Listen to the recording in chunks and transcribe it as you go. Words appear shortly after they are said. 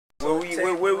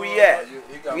Where we at?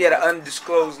 We at an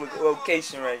undisclosed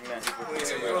location right now.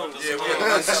 This is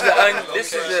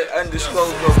an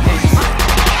undisclosed location.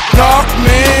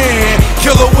 Darkman,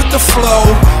 killer with the flow,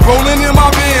 rolling in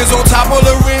my Benz on top of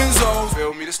the Renzo.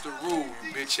 Feel me? This the rule,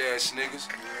 you bitch ass niggas.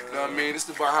 You know what I mean? This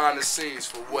the behind the scenes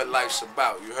for what life's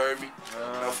about. You heard me?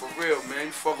 Now for real, man,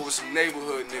 you fucking with some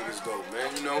neighborhood niggas though,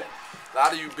 man. You know, a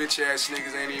lot of you bitch ass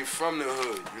niggas ain't even from the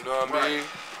hood. You know what I mean?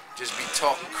 Just be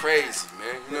talking crazy,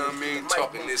 man. You know what I mean?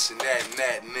 Talking this and that and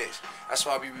that and this. That's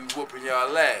why we be whooping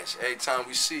y'all ass every time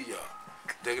we see y'all.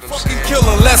 Fucking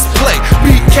killer, let's play.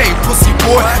 BK, pussy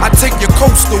boy, I take your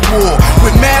coast to war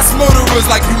with mass murderers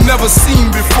like you never seen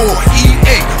before.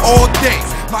 EA all day.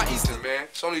 My Eastern man,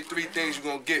 it's only three things you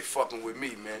gonna get fucking with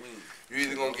me, man. You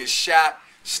either gonna get shot,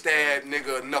 stabbed,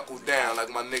 nigga, or knuckle down, like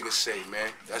my niggas say,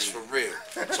 man. That's for real.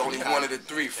 It's only one of the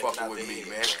three fucking with me,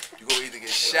 man. You gonna either get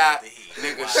shot,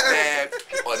 nigga, stabbed,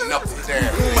 or knuckle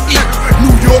down.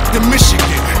 New York to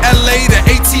Michigan, LA to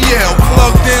ATL,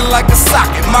 plugged in like a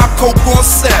socket, my coke on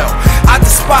sale. I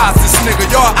despise this nigga,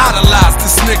 y'all idolize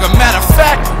this nigga. Matter of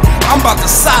fact, I'm about to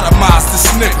sodomize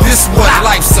this nigga. This what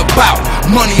life's about.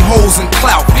 Money, hoes, and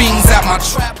clout, fiends at my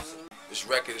trap. This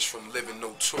record is from Living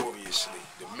Notoriously,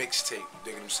 the mixtape, you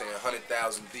dig what I'm saying?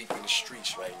 100,000 deep in the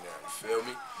streets right now, you feel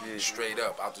me? Yeah. Straight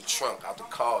up, out the trunk, out the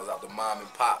cars, out the mom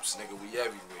and pops, nigga, we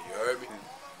everywhere, you heard me?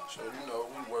 So, you know,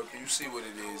 we working, you see what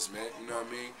it is, man, you know what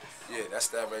I mean? Yeah, that's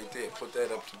that right there, put that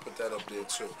up there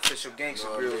too. Official gangster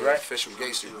grills, right? Official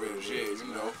gangster grills, yeah, you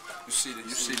know. You see the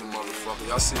motherfucker,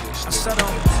 y'all see this shit.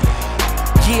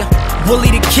 Yeah, Willie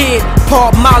the Kid,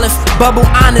 Paul Molliff, Bubble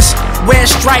Honest, wear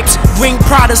stripes, green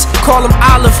Pradas, call him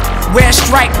Olive, wear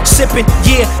stripe, sipping,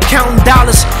 yeah, counting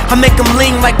dollars. I make them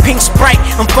lean like pink Sprite,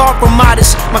 I'm far from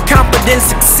modest, my confidence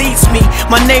exceeds me.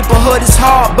 My neighborhood is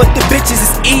hard, but the bitches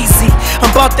is easy. I'm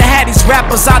about to have these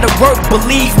rappers out of work,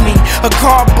 believe me. A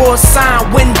cardboard sign,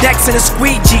 Windex and a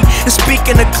squeegee. And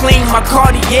speaking of clean, my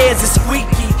Cartiers is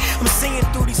squeaky. I'm seeing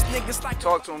through these niggas like.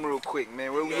 Talk to him real quick,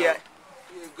 man. Where we at?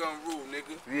 Gun rule,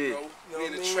 nigga. Yeah. We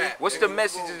in the trap. What's the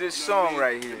message of this song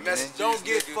right here, man? Don't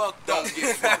get fucked up. Don't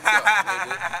get fucked up,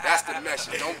 nigga. That's the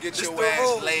message. Don't get your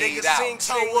ass laid out.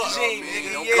 Toe up,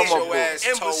 nigga. Don't get your ass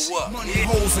toe up. Money,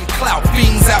 hoes, and clout,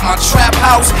 fiends at my trap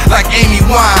house like Amy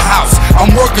Winehouse.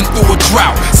 I'm working through a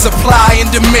drought, supply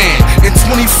and demand. In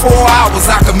 24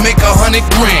 hours, I can make 100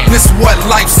 grand. This what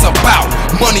life's about.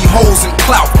 Money, hoes, and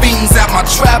clout, fiends at my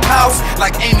trap house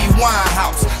like Amy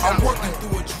Winehouse. I'm working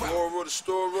through a drought. Moral of the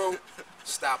story,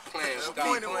 stop playing with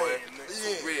me, boy.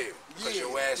 For real. Cause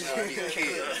your ass gonna be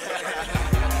killed.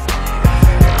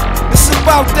 It's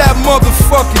about that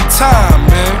motherfucking time,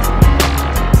 man.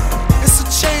 It's a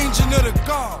changing of the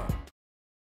guard.